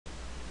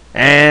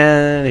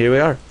And here we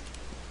are.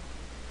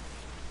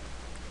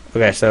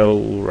 Okay,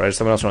 so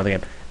someone else run the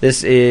game.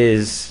 This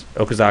is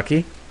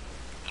Okazaki.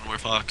 And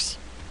werefoxz.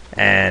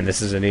 And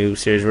this is a new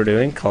series we're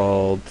doing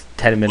called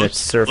 10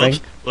 Minutes Surfing.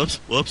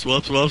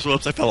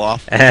 Whoops, I fell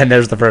off. And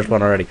there's the first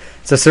one already.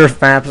 So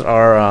surf maps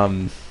are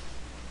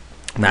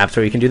maps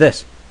where you can do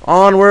this.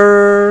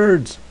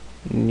 Onwards!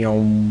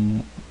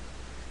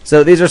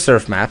 So these are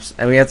surf maps,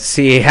 and we have to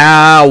see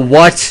how,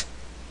 what?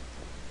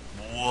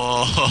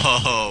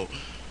 Whoa.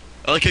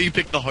 I like how you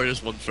picked the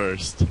hardest one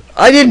first.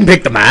 I didn't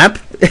pick the map.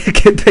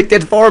 It picked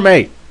it for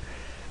me.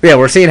 Yeah,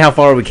 we're seeing how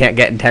far we can't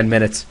get in 10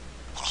 minutes.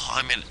 Oh,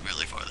 I made it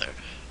really far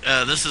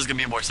there. This is going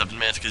to be more 7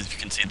 minutes, because if you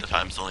can see the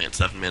time's only at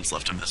 7 minutes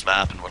left of this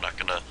map, and we're not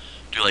going to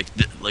do,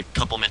 like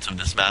couple minutes of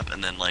this map,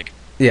 and then, like...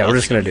 Yeah, we're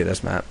just going to do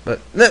this map, but...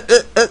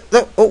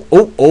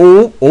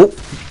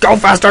 Go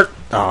faster!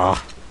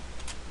 Aw.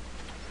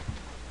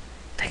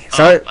 Dang it.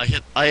 So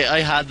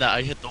I had that.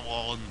 I hit the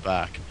wall in the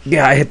back.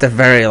 Yeah, I hit the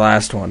very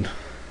last one.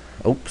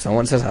 Oh,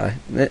 someone says hi.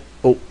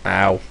 Oh,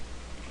 ow.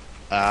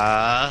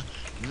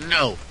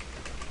 No.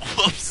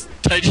 Whoops.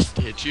 Did I just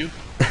hit you?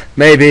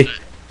 Maybe.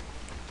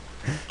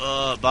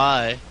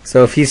 Bye.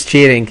 So if he's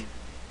cheating,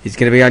 he's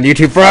going to be on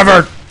YouTube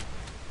forever!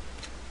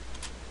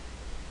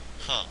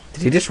 Huh.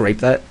 Did he just rape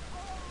that?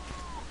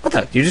 What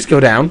the? Did you just go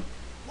down?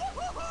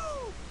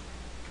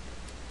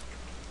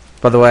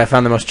 By the way, I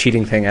found the most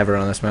cheating thing ever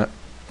on this map.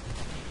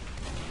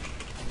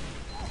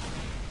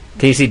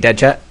 Can you see dead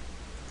chat?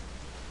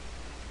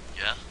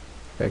 Yeah.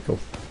 Okay, cool.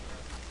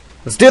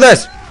 Let's do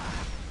this!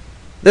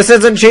 This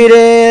isn't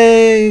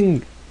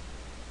cheating!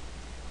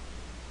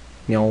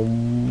 What,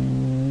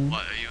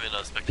 are you in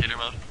a spectator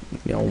mode?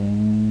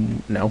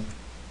 No.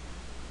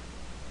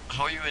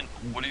 How are you in...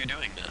 What are you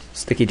doing then?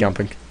 Sticky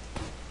jumping.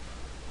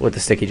 With the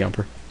sticky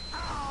jumper.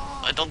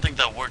 I don't think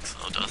that works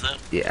though, does it?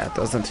 Yeah, it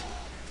doesn't.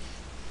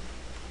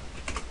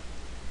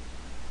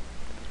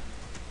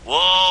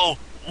 Whoa!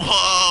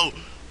 Whoa!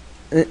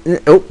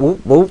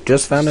 Oh,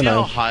 just found a See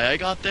how knife. high I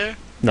got there?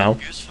 No.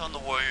 You just found the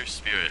warrior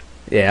spirit.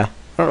 Yeah,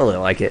 I don't really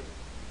like it.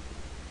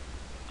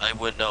 I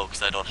wouldn't know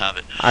because I don't have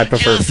it. I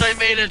prefer. Yes, I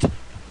made it!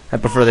 I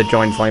prefer the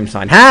join flame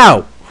sign.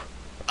 How?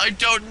 I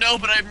don't know,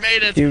 but I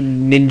made it! You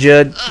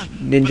ninja.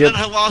 But then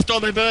I lost all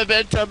my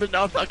momentum and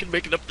now I'm not gonna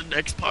make it up the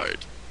next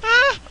part.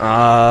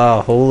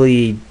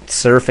 Holy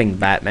surfing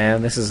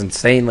Batman. This is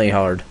insanely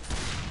hard.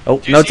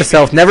 Oh, note to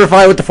self, never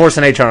fly with the force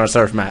and nature on a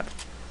surf map.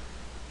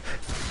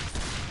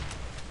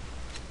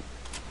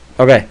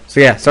 Okay, so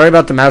yeah, sorry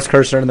about the mouse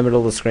cursor in the middle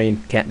of the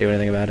screen. Can't do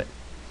anything about it.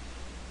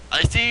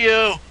 I see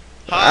you!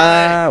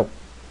 Hi! Ow!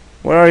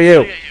 Where are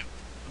you? I'm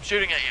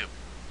shooting at you.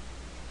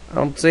 I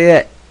don't see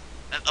it.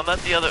 I'm at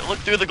the other... Look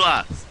through the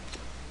glass.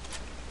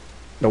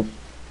 Nope.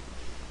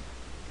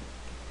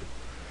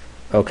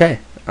 Okay.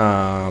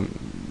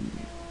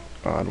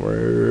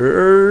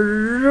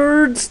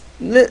 Onwards.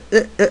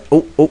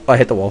 Oh, I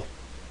hit the wall.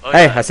 Oh,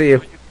 hey, yeah. I see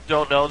you. You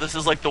don't know, this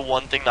is like the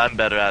one thing I'm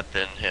better at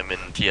than him in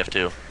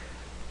TF2.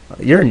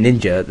 You're a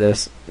ninja at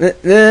this.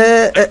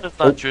 That's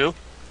not true.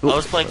 I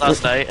was playing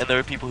last night and there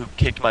were people who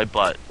kicked my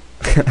butt.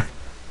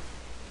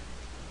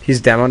 He's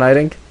demo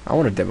nighting? I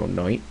want to demo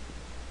night.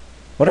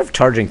 What if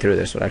charging through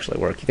this would actually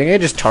work? You think I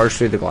just charge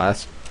through the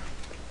glass?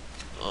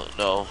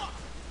 No.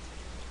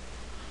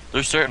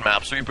 There's certain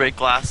maps where you break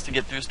glass to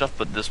get through stuff,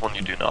 but this one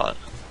you do not.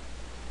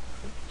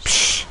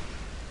 Psh.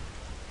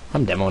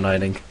 I'm demo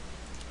nighting.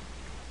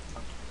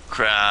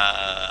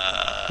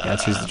 Crap. Yeah,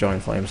 let's use the join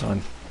flames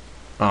on.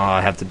 Oh,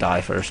 I have to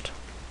die first.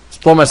 Let's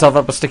blow myself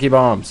up with sticky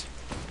bombs.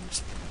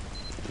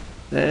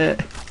 My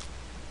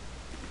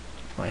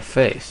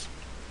face.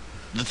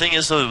 The thing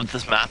is, though, with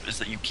this map is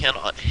that you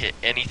cannot hit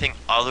anything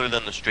other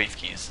than the strafe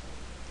keys.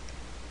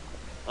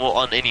 Well,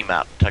 on any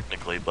map,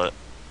 technically, but...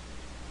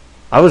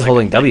 I was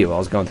holding W while I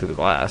was going through the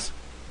glass.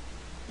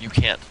 You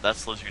can't. That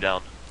slows you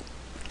down.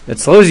 It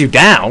slows you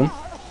down?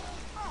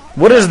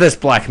 What is this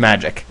black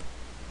magic?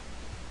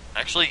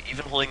 Actually,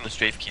 even holding the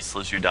strafe key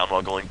slows you down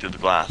while going through the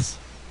glass.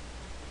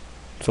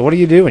 So what do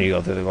you do when you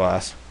go through the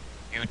glass?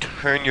 You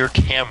turn your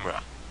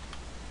camera.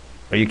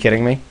 Are you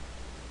kidding me?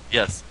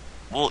 Yes.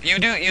 Well, you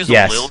do use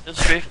Yes. a little bit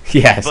strafe.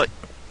 Yes.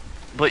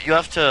 But you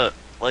have to,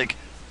 like,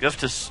 you have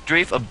to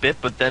strafe a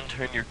bit, but then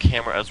turn your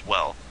camera as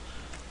well.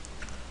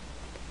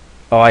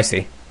 Oh, I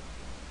see.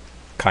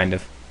 Kind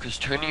of. Because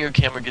turning your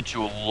camera gets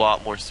you a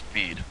lot more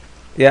speed.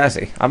 Yeah, I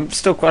see. I'm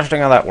still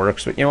questioning how that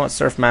works, but you know what?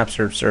 Surf maps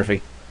are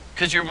surfy.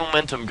 Because your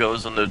momentum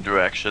goes in the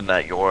direction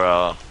that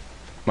you're,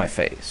 My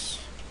face.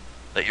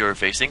 that you're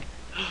facing.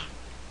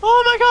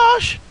 Oh my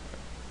gosh!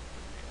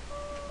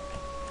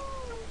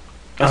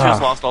 Guess who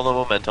just lost all the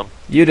momentum?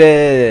 You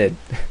did!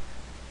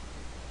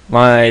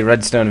 My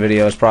redstone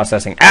video is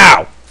processing.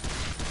 Ow!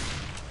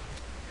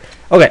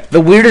 Okay,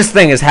 the weirdest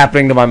thing is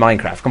happening to my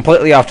Minecraft.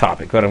 Completely off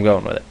topic, but I'm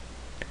going with it.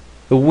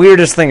 The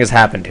weirdest thing has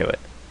happened to it.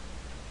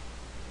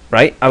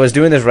 Right? I was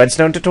doing this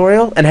redstone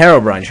tutorial, and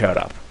Herobrine showed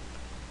up.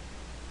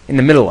 In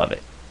the middle of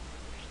it.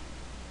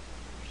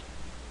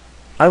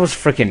 I was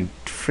freaking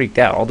freaked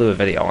out. I'll do a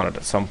video on it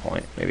at some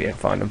point. Maybe I can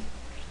find him.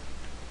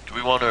 Do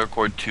we want to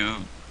record 2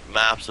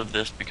 maps of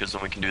this because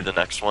then we can do the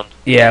next one.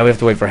 Yeah, we have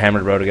to wait for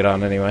Hammered Row to get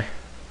on anyway.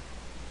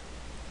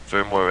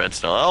 For more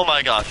redstone. Oh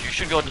my gosh, you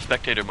should go into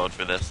spectator mode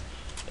for this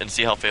and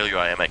see how failure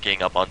I am at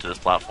getting up onto this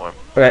platform.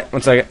 Okay,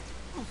 1 second.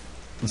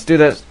 Let's do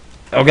this.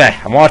 Okay,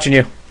 I'm watching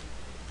you.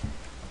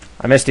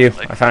 I missed you.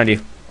 Like, I found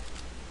you.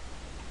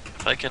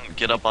 If I can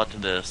get up onto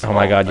this. Oh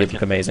my god, you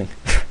look amazing.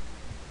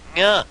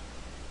 Yeah.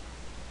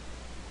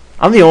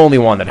 I'm the only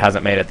one that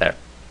hasn't made it there.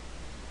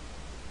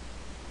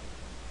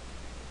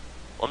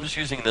 I'm just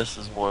using this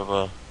as more of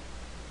a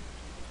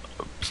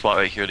spot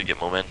right here to get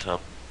momentum.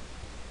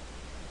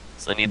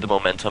 So I need the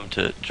momentum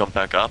to jump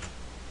back up.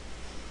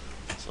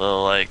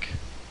 So like,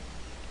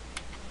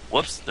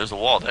 whoops, there's a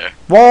wall there.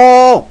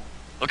 Whoa!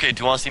 Okay,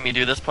 do you want to see me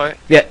do this part?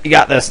 Yeah, you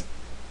got this.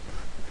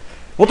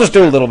 We'll just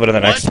do a little bit of the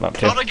next map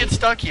too. How did I get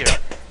stuck here?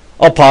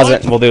 I'll pause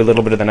it and we'll do a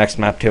little bit of the next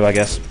map too, I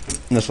guess.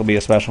 And this will be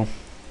a special.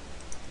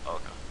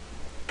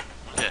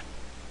 Okay.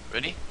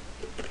 Ready?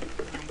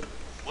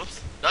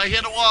 Whoops. I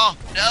hit a wall.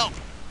 No.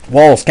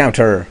 Wall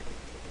counter.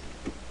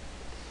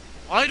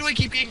 Why do I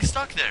keep getting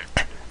stuck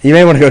there? You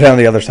may want to go down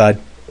the other side.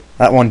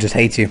 That one just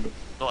hates you.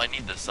 No, I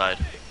need this side.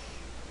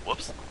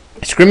 Whoops.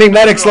 Screaming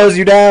medic slows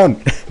you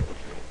down.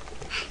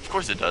 Of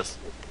course it does.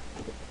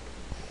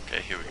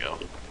 Okay, here we go.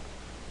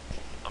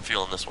 I'm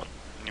feeling this one.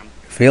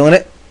 Feeling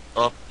it?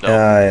 Oh,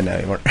 no. No,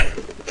 you weren't.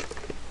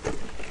 I'm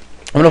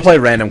gonna play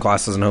random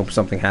classes and hope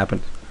something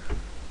happens.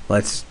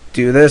 Let's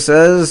do this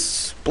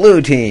as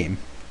blue team.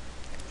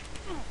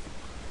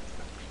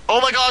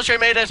 Oh my gosh, I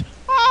made it!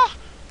 Ah!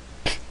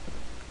 Did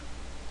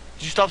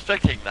you stop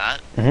spectating that?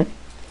 Mm-hmm.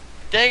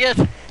 Dang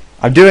it!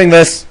 I'm doing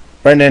this.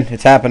 Brendan,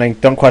 it's happening.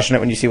 Don't question it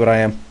when you see what I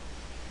am.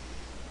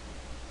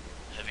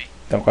 Heavy.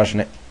 Don't question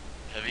it.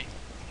 Heavy.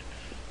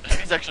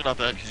 Heavy's actually not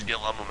bad because you get a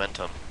lot of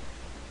momentum.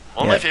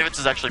 One of my favorites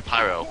is actually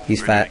Pyro.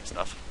 He's fat.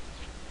 Stuff.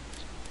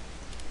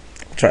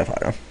 Try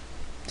Pyro.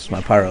 This is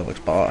my Pyro looks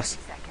boss.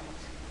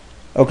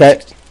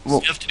 Okay.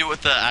 Well, you have to do it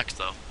with the axe,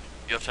 though.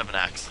 You have to have an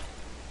axe.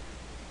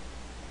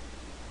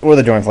 or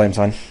the join flame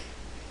sign.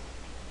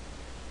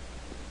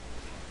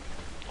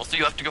 Also,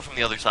 you have to go from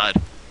the other side.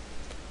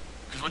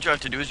 Because what you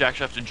have to do is you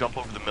actually have to jump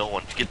over the middle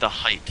one to get the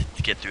height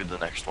to get through the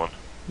next one.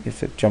 You have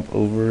to jump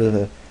over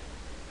the...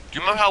 Do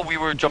you remember how we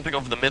were jumping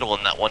over the middle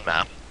in that one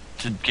map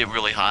to get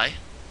really high?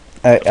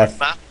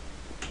 map?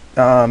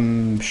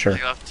 Sure.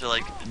 You have to,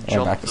 like,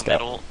 jump the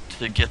middle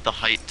to get the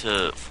height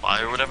to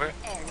fly or whatever.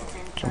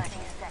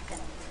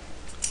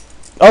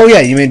 Oh,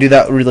 yeah, you mean do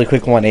that really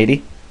quick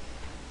 180?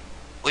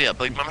 Well, yeah,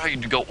 but remember how you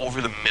go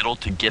over the middle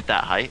to get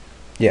that height?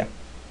 Yeah.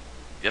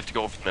 You have to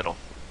go over the middle.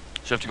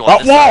 So you have to go on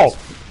this whoa! side.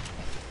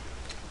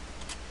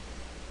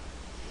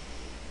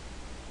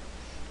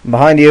 I'm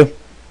behind you.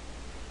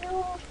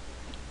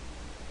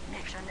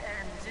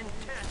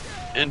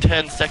 In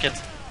 10 seconds.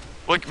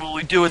 What will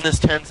we do in this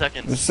 10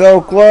 seconds? We're so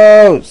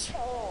close.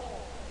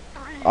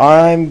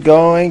 I'm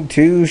going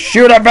to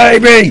shoot a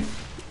baby!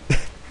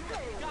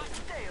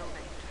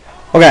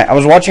 Okay, I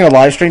was watching a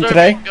live stream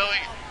today. You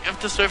have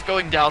to surf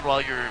going down while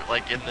you're,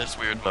 like, in this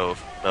weird mode.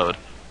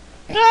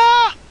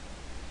 Ah!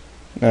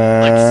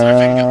 Like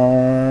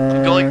surfing.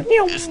 I'm going...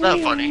 Isn't that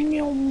funny?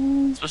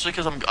 Especially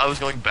because I was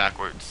going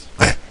backwards.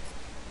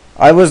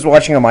 I was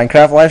watching a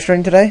Minecraft live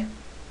stream today.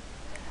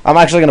 I'm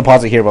actually going to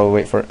pause it here while we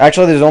wait for it.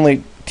 Actually, there's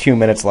only 2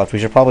 minutes left. We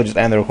should probably just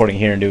end the recording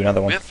here and do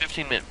another one. We have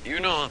 15 minutes. You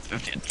know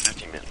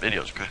 15-minute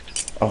videos,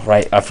 correct? Oh,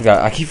 right. I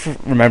forgot. I keep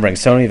remembering.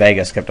 Sony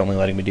Vegas kept only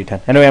letting me do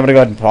 10. Anyway, I'm going to go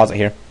ahead and pause it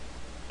here.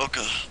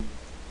 Okay.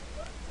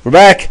 We're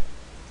back.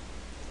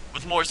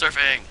 With more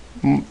surfing.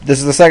 This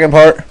is the second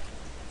part.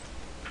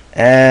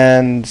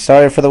 And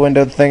sorry for the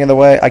window thing in the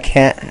way. I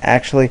can't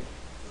actually...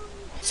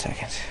 1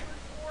 second.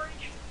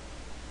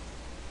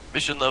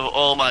 Mission level.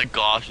 Oh my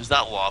gosh, is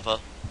that lava?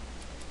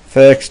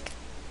 Fixed.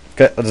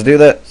 Okay, let's do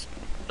this.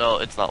 No,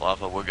 it's not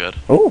lava. We're good.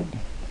 Ooh.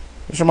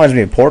 This reminds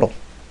me of Portal.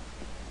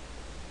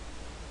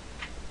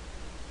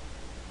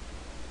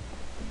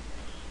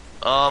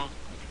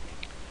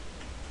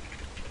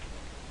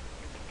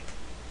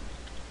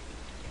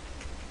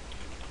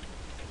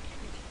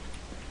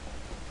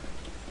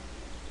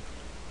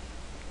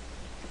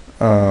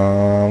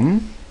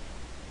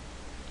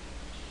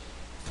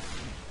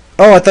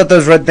 Oh, I thought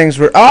those red things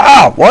were...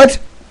 Ah! What?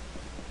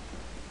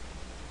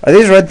 Are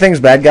these red things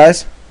bad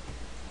guys?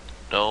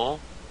 No.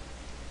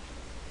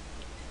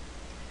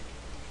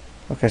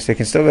 Okay, so you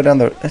can still go down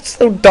the... It's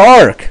so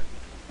dark!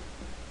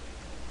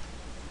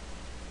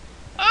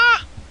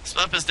 Ah! This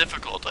map is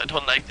difficult. I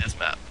don't like this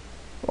map.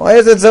 Why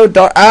is it so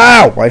dark?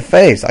 Ow! My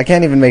face! I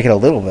can't even make it a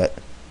little bit.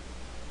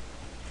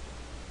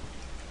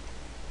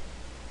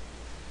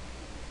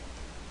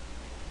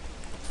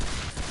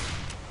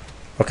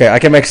 Okay, I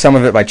can make some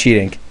of it by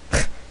cheating.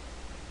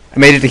 I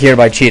made it to here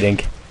by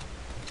cheating.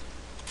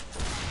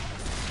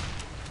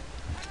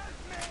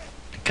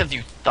 Because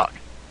you suck.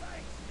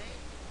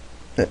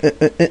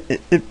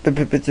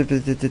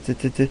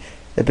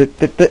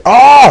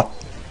 Ah!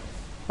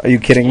 Are you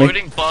kidding me?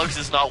 Exploiting bugs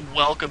is not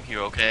welcome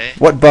here, okay?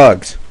 What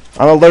bugs?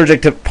 I'm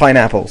allergic to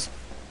pineapples.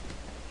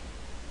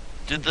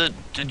 Did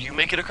you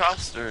make it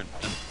across or?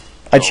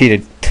 I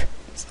cheated.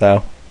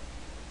 though.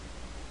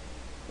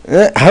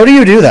 How do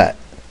you do that?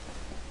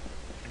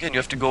 Again, you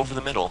have to go over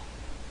the middle.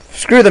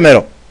 Screw the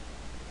middle.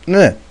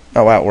 Oh,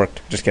 wow, it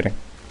worked. Just kidding.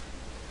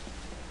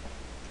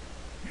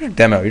 You're a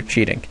demo. You're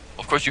cheating.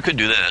 Of course, you could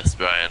do this,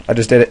 Brian. I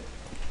just did it.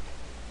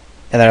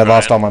 And then I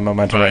lost all my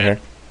momentum right here.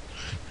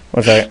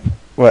 1 second.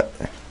 What?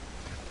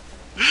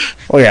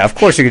 Oh, yeah, of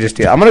course you could just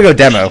do that. I'm going to go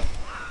demo.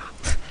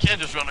 You can't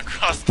just run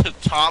across the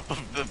top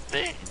of the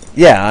thing.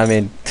 Yeah, I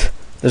mean,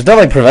 there's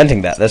nothing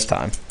preventing that this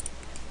time.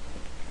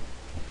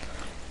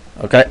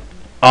 Okay.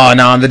 Oh,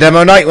 now I'm the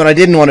demo knight when I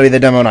didn't want to be the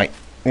demo knight.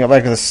 I got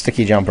back to the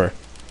sticky jumper.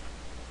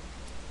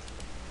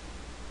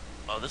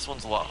 Oh, this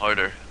one's a lot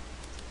harder.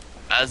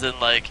 As in,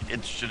 like,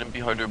 it shouldn't be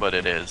harder, but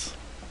it is.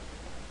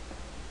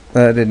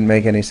 That didn't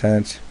make any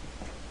sense.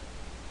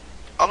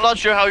 I'm not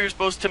sure how you're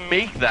supposed to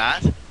make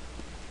that.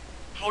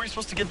 How are you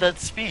supposed to get that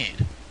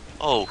speed?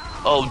 Oh,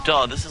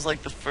 duh, this is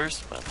like the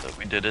first method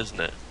we did, isn't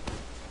it?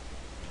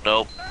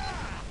 Nope.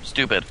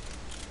 Stupid.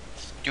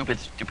 Stupid.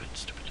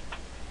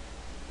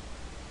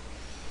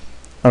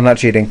 I'm not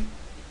cheating.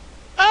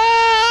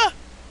 Ah!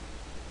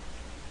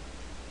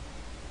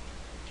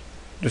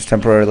 Just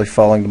temporarily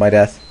falling to my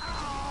death.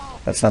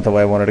 That's not the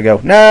way I wanted to go.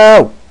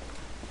 No!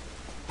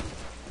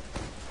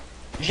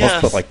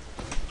 Yes! Put, like,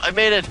 I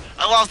made it!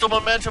 I lost all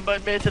momentum,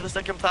 but I made it to the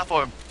second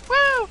platform.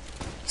 Woo!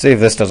 see if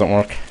this doesn't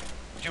work.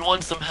 Do you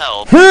want some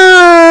help?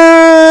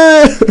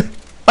 I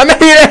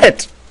made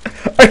it!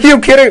 Are you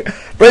kidding?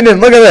 Brendan,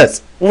 look at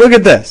this. Look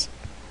at this.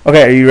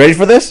 Okay, are you ready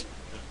for this?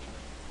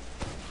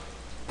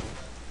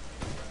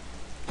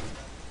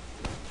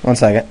 1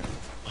 second.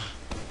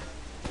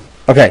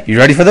 Okay, you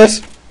ready for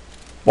this?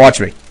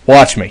 Watch me.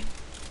 Watch me.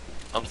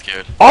 I'm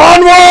scared.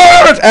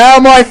 Onward! Ow,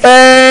 my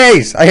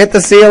face! I hit the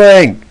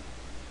ceiling.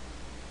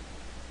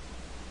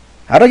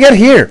 How'd I get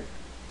here?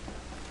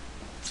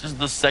 This is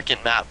the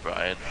second map,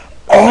 Brian.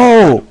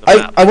 Oh!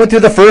 I went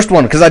through the first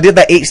one because I did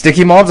that 8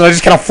 sticky mobs and I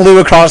just kind of flew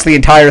across the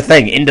entire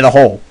thing into the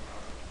hole.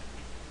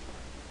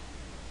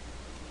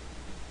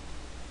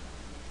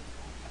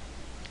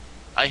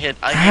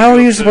 How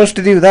are you supposed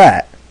to do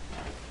that?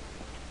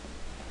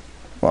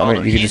 Well, I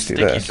mean, you can just do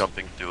this.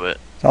 Jumping through it.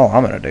 That's all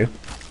I'm gonna do.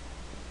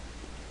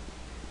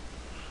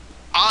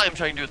 I'm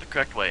trying to do it the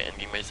correct way and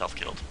get myself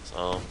killed.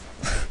 So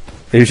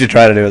You should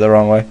try to do it the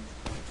wrong way.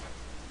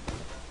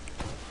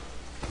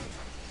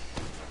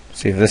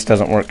 See if this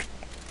doesn't work.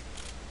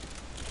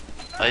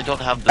 I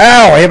don't have the.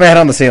 Ow! I hit my head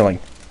on the ceiling.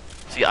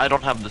 See, I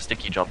don't have the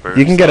sticky jumper.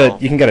 You can get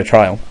a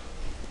trial.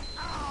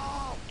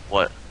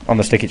 What? On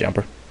the sticky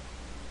jumper.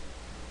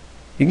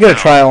 You can get a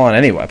trial on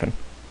any weapon.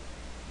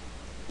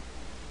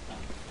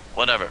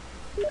 Whatever.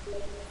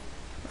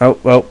 Oh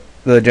well,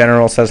 the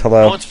general says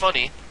hello. Oh, it's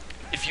funny.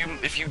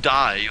 If you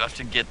die, you have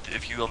to get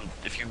if you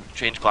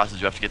change classes,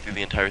 you have to get through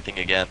the entire thing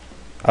again.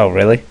 Oh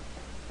really?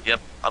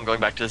 Yep. I'm going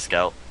back to the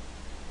scout.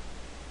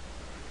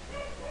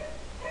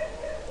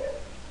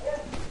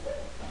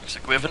 Looks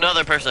like we have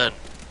another person.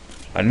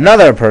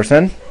 Another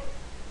person?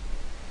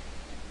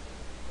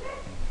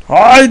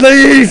 Hi,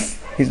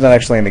 Leaf! He's not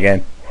actually in the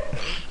game.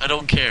 I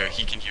don't care.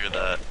 He can hear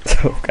that.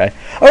 Okay.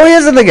 Oh, he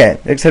is in the game,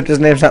 except his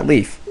name's not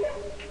Leaf.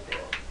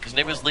 His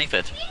name is Leaf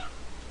It.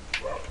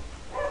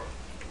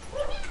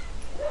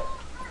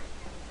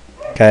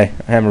 Okay,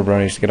 Hammer Bro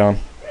needs to get on.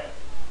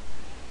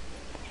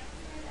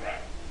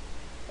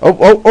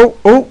 Oh.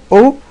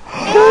 Oh.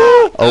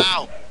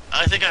 Ow!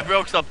 I think I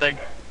broke something.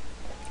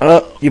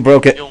 You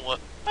broke it. You know what?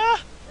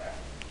 Ah!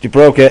 You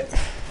broke it.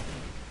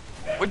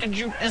 What did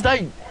you? Is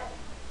that?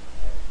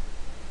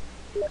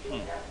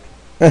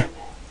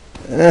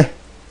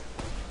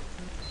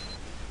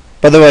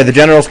 By the way, the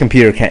general's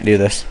computer can't do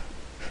this.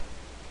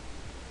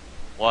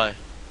 Why?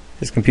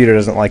 His computer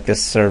doesn't like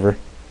this server.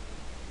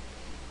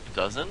 It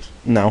doesn't?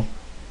 No.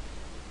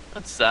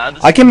 That's sad.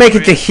 I can make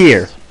it to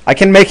here. I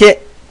can make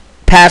it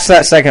past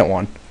that second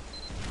one.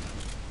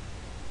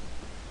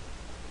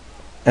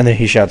 And then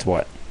he shouts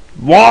what?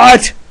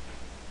 What?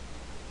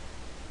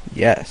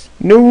 Yes.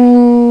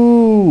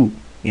 No.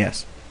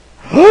 Yes.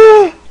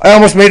 I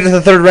almost made it to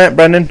the third ramp,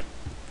 Brendan.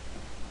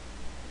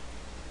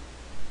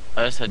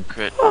 I just had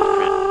crit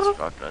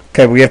shotgun.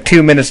 Okay, we have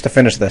 2 minutes to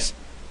finish this.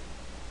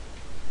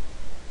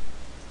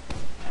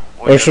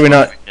 Or should we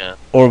not?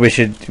 Or we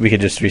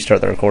could just restart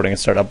the recording and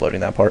start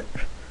uploading that part.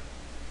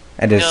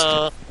 And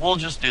just. We'll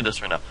just do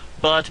this right now.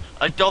 But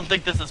I don't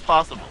think this is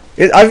possible.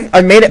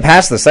 I made it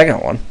past the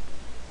second one.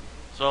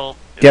 So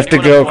you have to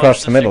go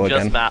across the middle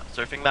again.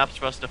 Surfing maps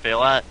for us to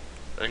fail at,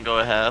 then go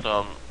ahead.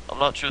 I'm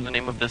not sure the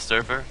name of this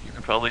server. You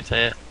could probably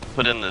say it.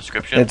 Put it in the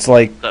description. It's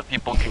like that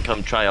people can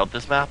come try out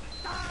this map.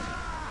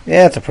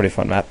 Yeah, it's a pretty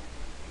fun map.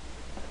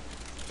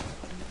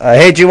 I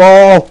hate you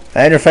all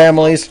and your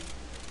families.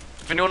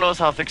 If anyone knows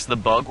how to fix the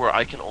bug where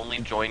I can only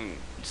join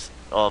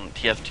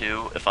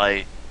TF2 if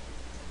I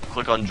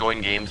click on join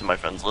games in my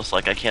friends list,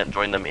 like I can't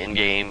join them in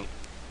game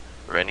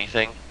or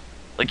anything.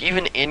 Like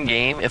even in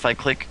game, if I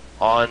click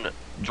on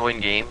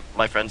join game,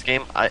 my friend's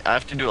game, I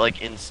have to do it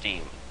like in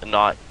Steam. and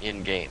not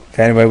in game.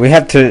 Okay, anyway, we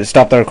have to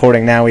stop the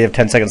recording now. We have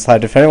 10 seconds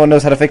left. If anyone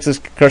knows how to fix this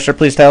cursor,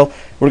 please tell.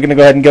 We're going to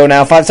go ahead and go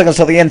now. 5 seconds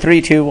till the end.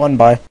 3, 2, 1,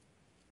 bye.